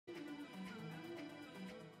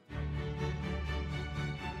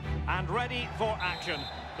and ready for action.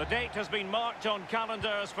 The date has been marked on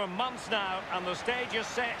calendars for months now, and the stage is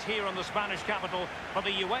set here in the Spanish capital for the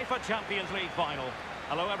UEFA Champions League final.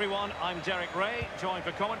 Hello everyone, I'm Derek Ray, joined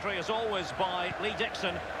for commentary as always by Lee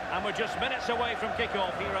Dixon, and we're just minutes away from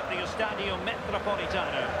kickoff here at the Estadio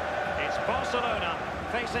Metropolitano. It's Barcelona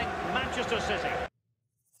facing Manchester City.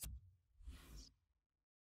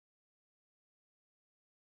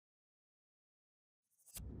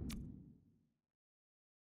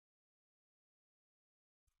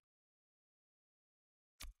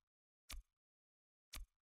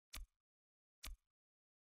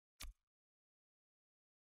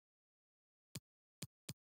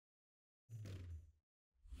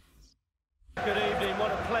 Good evening,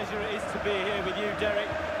 what a pleasure it is to be here with you, Derek,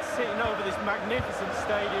 sitting over this magnificent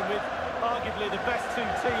stadium with arguably the best two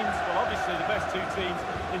teams, well obviously the best two teams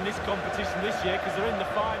in this competition this year because they're in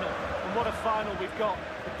the final, and what a final we've got.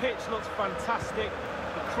 The pitch looks fantastic,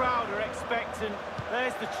 the crowd are expectant,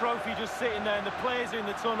 there's the trophy just sitting there and the players are in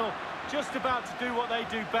the tunnel, just about to do what they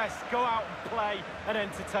do best, go out and play and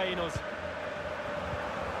entertain us.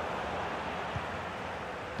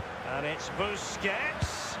 And it's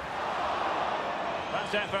Busquets.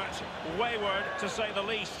 That effort, wayward to say the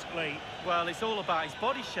least, Lee. Well, it's all about his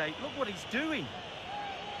body shape. Look what he's doing.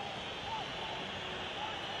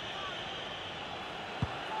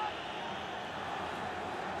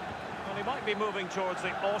 Well, he might be moving towards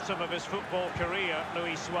the autumn of his football career,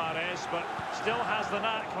 Luis Suarez, but still has the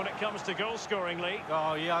knack when it comes to goal scoring, Lee.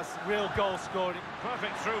 Oh, he has real goal scoring.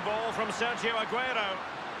 Perfect through ball from Sergio Aguero.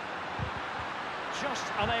 Just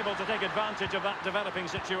unable to take advantage of that developing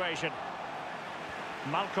situation.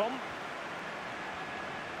 Malcolm.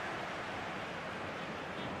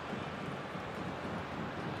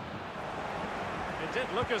 It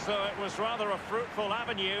did look as though it was rather a fruitful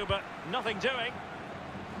avenue, but nothing doing.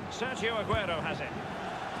 Sergio Aguero has it.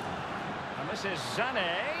 And this is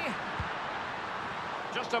Sané.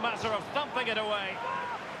 Just a matter of thumping it away.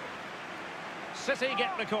 City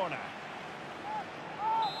get the corner.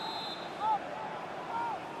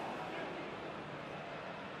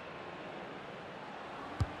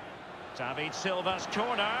 David Silva's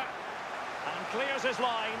corner, and clears his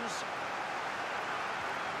lines.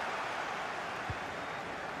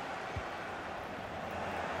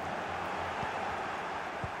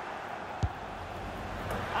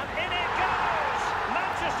 And in it goes!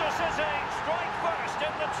 Manchester City strike first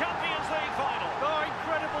in the Champions League final. Oh,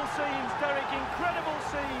 incredible scenes, Derek, incredible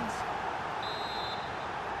scenes.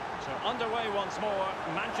 So underway once more,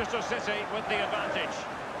 Manchester City with the advantage.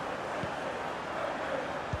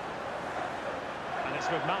 It's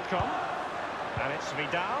with Malcolm, and it's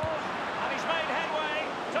Vidal, and he's made headway.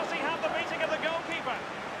 Does he have the beating of the goalkeeper?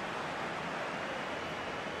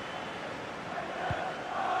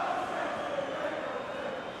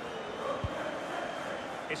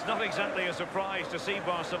 It's not exactly a surprise to see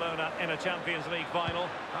Barcelona in a Champions League final.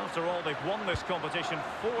 After all, they've won this competition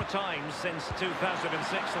 4 times since 2006.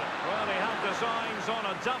 Well, he had designs on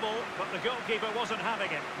a double, but the goalkeeper wasn't having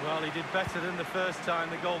it. Well, he did better than the first time,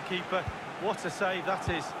 the goalkeeper. What a save that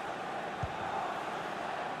is.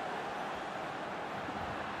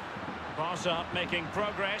 Barca making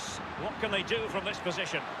progress. What can they do from this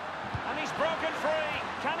position? And he's broken free.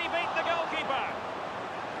 Can he beat the goalkeeper?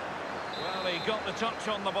 Well, he got the touch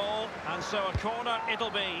on the ball, and so a corner it'll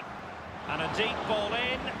be. And a deep ball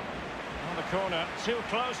in. On the corner, too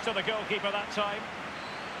close to the goalkeeper that time.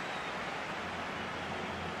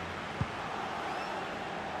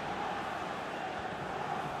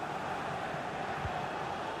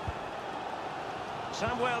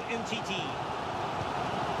 Samuel Umtiti.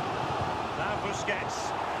 Now Busquets.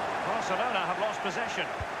 Barcelona have lost possession.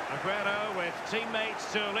 Aguero with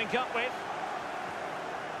teammates to link up with.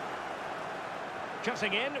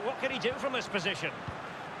 Cutting in, what can he do from this position?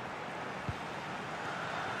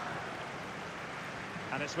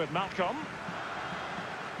 And it's with Malcolm.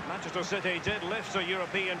 Manchester City did lift a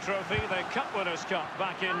European trophy, the Cup Winners' Cup,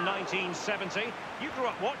 back in 1970. You grew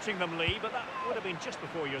up watching them, Lee, but that would have been just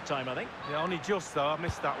before your time, I think. Yeah, only just, though. I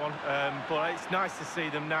missed that one. But it's nice to see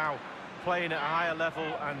them now playing at a higher level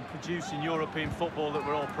and producing European football that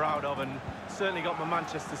we're all proud of, and certainly got my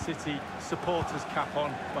Manchester City supporters cap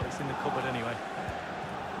on. Well, it's in the cupboard anyway.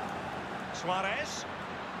 Suarez.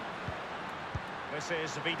 This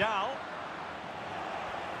is Vidal.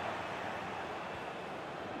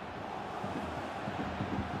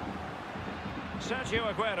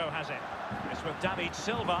 Sergio Aguero has it. It's with David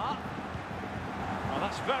Silva. Well,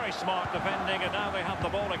 that's very smart defending, and now they have the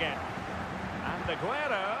ball again. And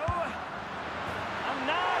Aguero. And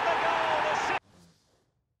now the goal.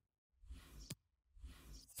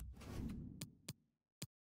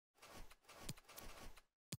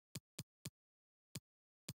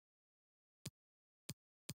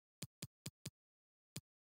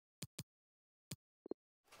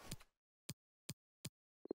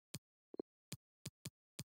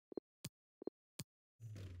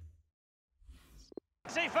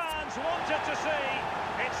 City fans wanted to see.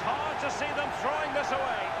 It's hard to see them throwing this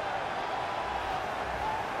away.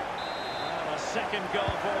 Well, a second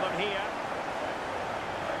goal for them here.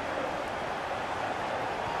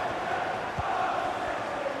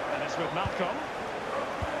 And it's with Malcolm.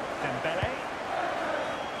 Dembele.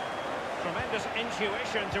 Tremendous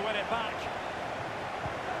intuition to win it back.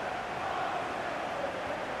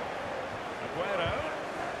 Aguero.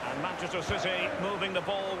 And Manchester City moving the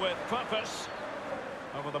ball with purpose.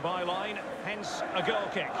 Over the byline, hence a goal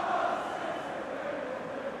kick.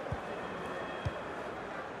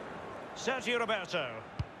 Sergio Roberto.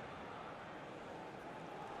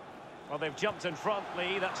 Well, they've jumped in front,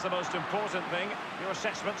 Lee. That's the most important thing. Your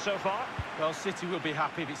assessment so far? Well, City will be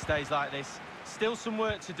happy if it stays like this. Still some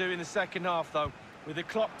work to do in the second half, though, with the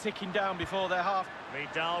clock ticking down before their half.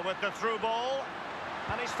 Vidal with the through ball.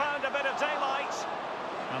 And he's found a bit of daylight.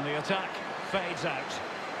 And the attack fades out.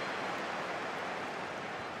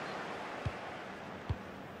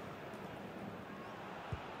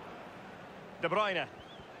 De Bruyne.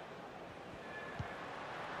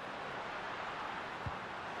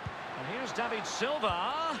 And here's David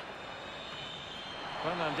Silva.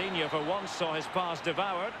 Fernandinho for once saw his pass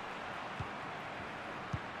devoured.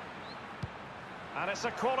 And it's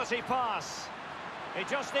a quality pass. He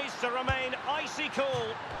just needs to remain icy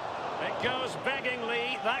cool. It goes begging,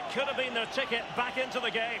 Lee. That could have been their ticket back into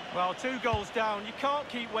the game. Well, 2 goals down. You can't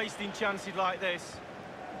keep wasting chances like this.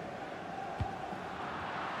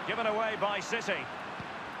 Given away by City.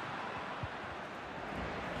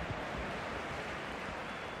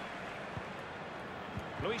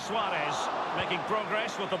 Luis Suarez making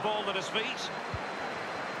progress with the ball at his feet.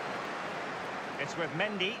 It's with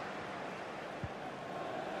Mendy.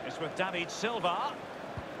 It's with David Silva.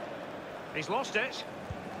 He's lost it.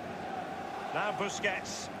 Now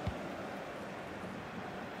Busquets.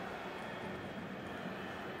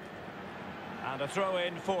 And a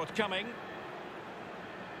throw-in forthcoming.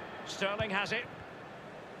 Sterling has it.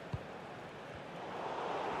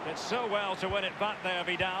 Did so well to win it back there,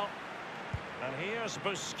 Vidal. And here's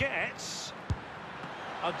Busquets.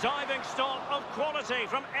 A diving stop of quality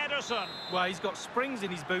from Ederson. Well, he's got springs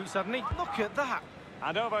in his boots, hasn't he? Look at that.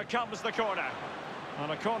 And over comes the corner.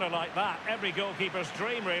 On a corner like that, every goalkeeper's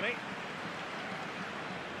dream, really.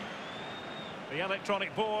 The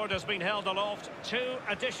electronic board has been held aloft. 2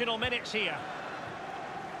 additional minutes here.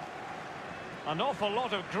 An awful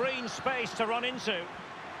lot of green space to run into.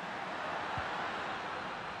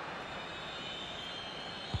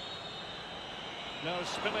 No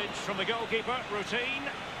spillage from the goalkeeper. Routine.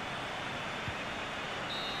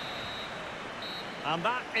 And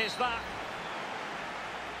that is that.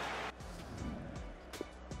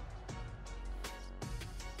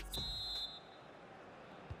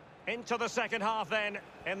 Into the second half then,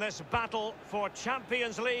 in this battle for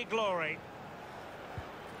Champions League glory.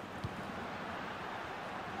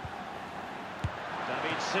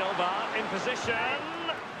 David Silva in position.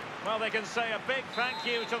 Well, they can say a big thank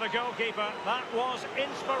you to the goalkeeper. That was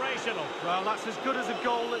inspirational. Well, that's as good as a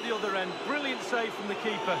goal at the other end. Brilliant save from the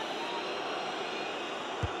keeper.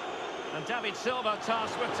 And David Silva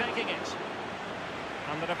tasked with taking it.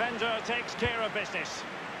 And the defender takes care of business.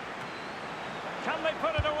 Can they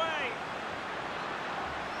put it away?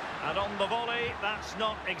 And on the volley, that's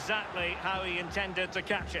not exactly how he intended to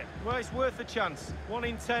catch it. Well, it's worth a chance. 1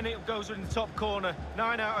 in 10, it goes in the top corner.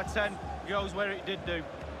 9 out of 10 goes where it did do.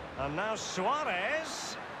 And now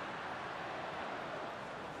Suarez.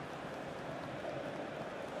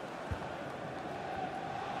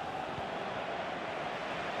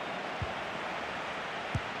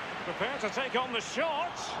 Prepare to take on the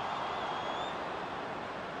shot.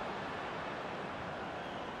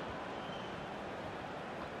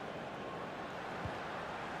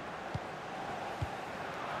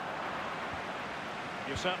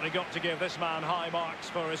 You've certainly got to give this man high marks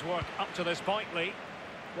for his work up to this point, Lee.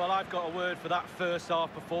 Well, I've got a word for that first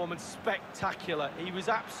half performance. Spectacular. He was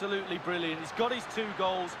absolutely brilliant. He's got his 2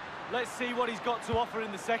 goals. Let's see what he's got to offer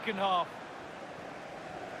in the second half.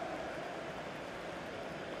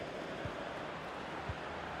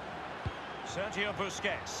 Sergio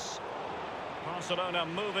Busquets. Barcelona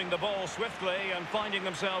moving the ball swiftly and finding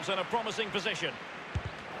themselves in a promising position.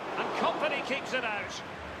 And Company keeps it out.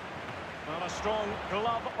 Well, a strong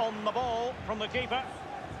glove on the ball from the keeper.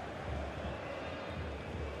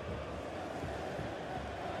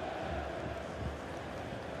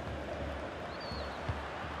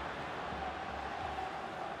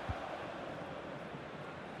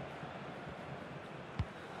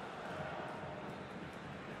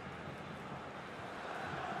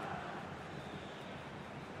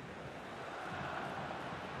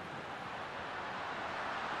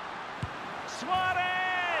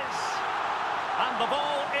 the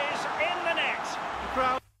ball is in the net. The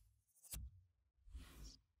crowd.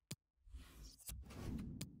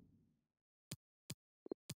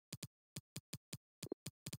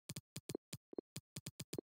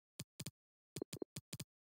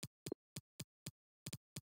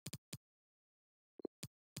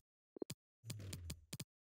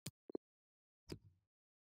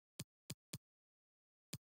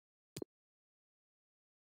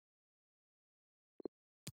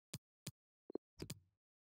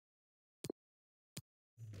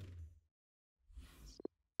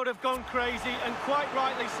 Would have gone crazy, and quite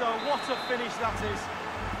rightly so. What a finish that is.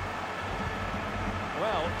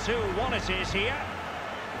 Well, 2-1 it is here.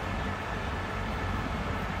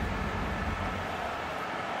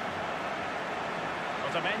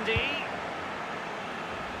 Otamendi.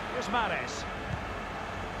 Here's Mahrez.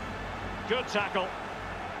 Good tackle.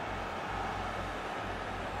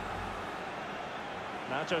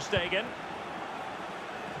 Now Ter Stegen.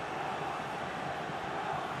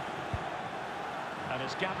 And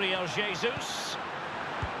it's Gabriel Jesus.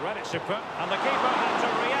 Read it superb. And the keeper had to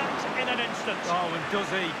react in an instant. Oh, and does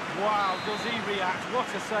he? Wow, does he react? What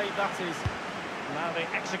a save that is. Now the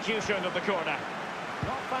execution of the corner.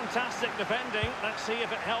 Not fantastic defending. Let's see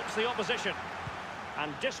if it helps the opposition.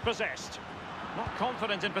 And dispossessed. Not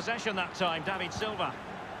confident in possession that time, David Silva.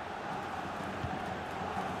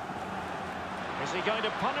 Is he going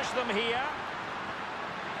to punish them here?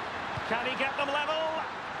 Can he get them level?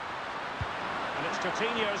 And it's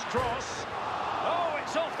Coutinho's cross. Oh,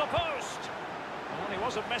 it's off the post. Well, he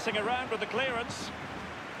wasn't messing around with the clearance.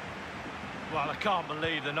 Well, I can't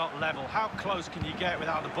believe they're not level. How close can you get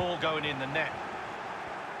without the ball going in the net?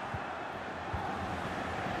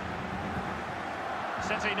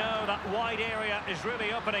 City know that wide area is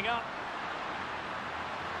really opening up.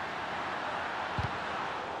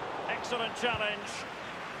 Excellent challenge.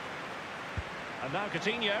 And now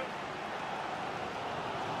Coutinho.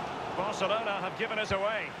 Barcelona have given us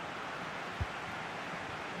away.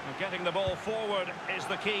 And getting the ball forward is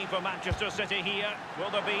the key for Manchester City here. Will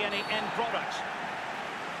there be any end product?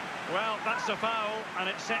 Well, that's a foul, and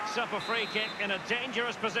it sets up a free kick in a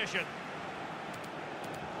dangerous position.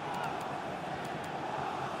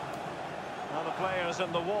 Now the players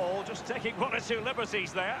in the wall just taking one or two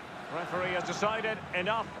liberties there. Referee has decided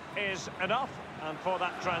enough is enough, and for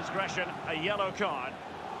that transgression, a yellow card.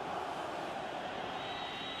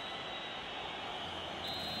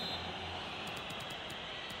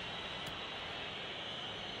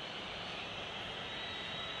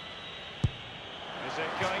 Is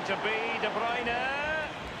it going to be De Bruyne?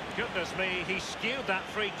 Goodness me, he skewed that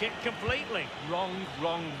free kick completely. Wrong,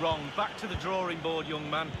 wrong, wrong. Back to the drawing board, young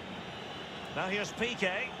man. Now here's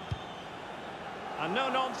Piqué. And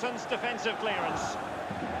no-nonsense defensive clearance.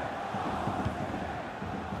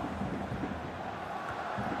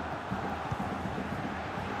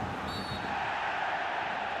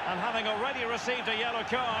 And having already received a yellow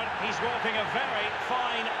card, he's walking a very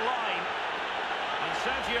fine line. And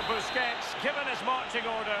Sergio Busquets, given his marching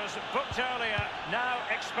orders, booked earlier, now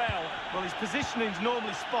expelled. Well, his positioning's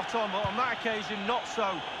normally spot on, but on that occasion, not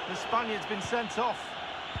so. The Spaniard's been sent off.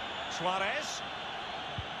 Suarez.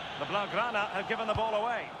 The Blaugrana have given the ball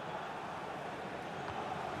away.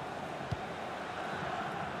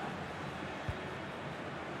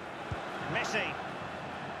 Messi.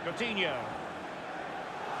 Coutinho.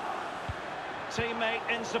 Teammate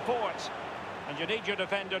in support. And you need your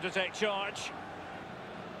defender to take charge.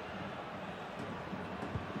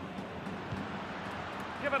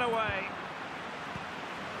 Given away.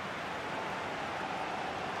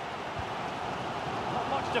 Not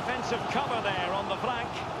much defensive cover there on the flank.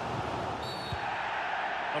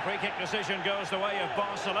 The free kick decision goes the way of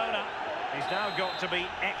Barcelona. He's now got to be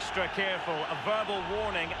extra careful. A verbal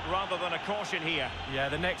warning rather than a caution here. Yeah,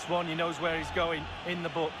 the next one, he knows where he's going in the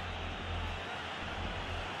book.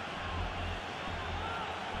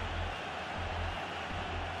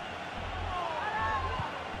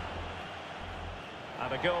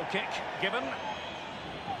 And a goal kick given.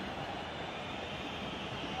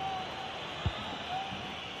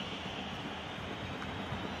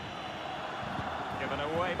 Given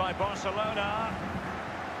away by Barcelona.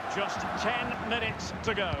 Just 10 minutes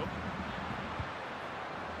to go.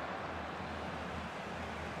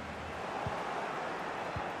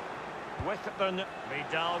 With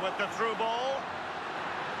Vidal with the through ball.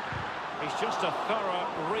 He's just a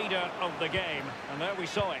thorough reader of the game. And there we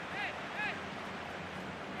saw it.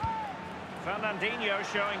 Fernandinho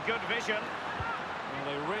showing good vision. Well,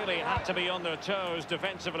 they really had to be on their toes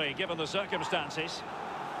defensively, given the circumstances.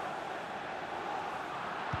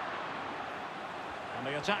 And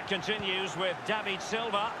the attack continues with David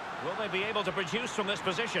Silva. Will they be able to produce from this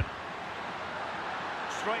position?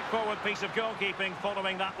 Straightforward piece of goalkeeping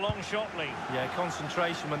following that long shot lead. Yeah,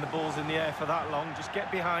 concentration when the ball's in the air for that long. Just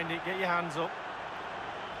get behind it, get your hands up.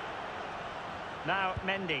 Now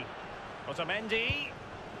Mendy. Otamendi.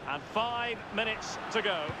 And 5 minutes to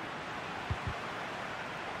go.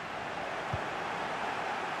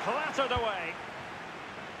 Clattered away.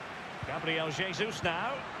 Gabriel Jesus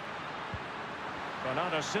now.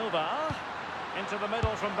 Bernardo Silva. Into the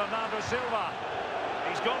middle from Bernardo Silva.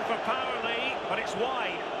 He's gone for power, Lee, but it's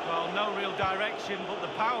wide. Well, no real direction, but the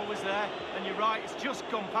power was there. And you're right, it's just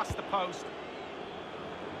gone past the post.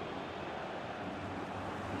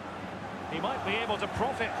 He might be able to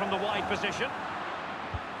profit from the wide position.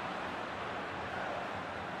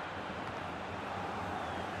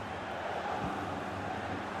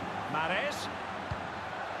 Mahrez.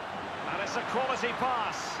 Mahrez, a quality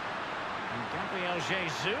pass. And Gabriel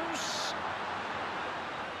Jesus.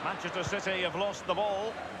 Manchester City have lost the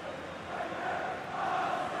ball.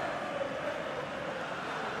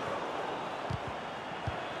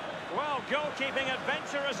 Well, goalkeeping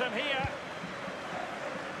adventurism here.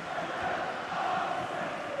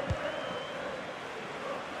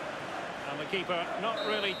 And the keeper not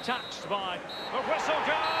really touched by... The whistle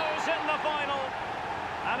goes in the final.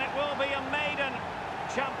 And it will be a maiden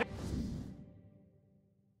champion.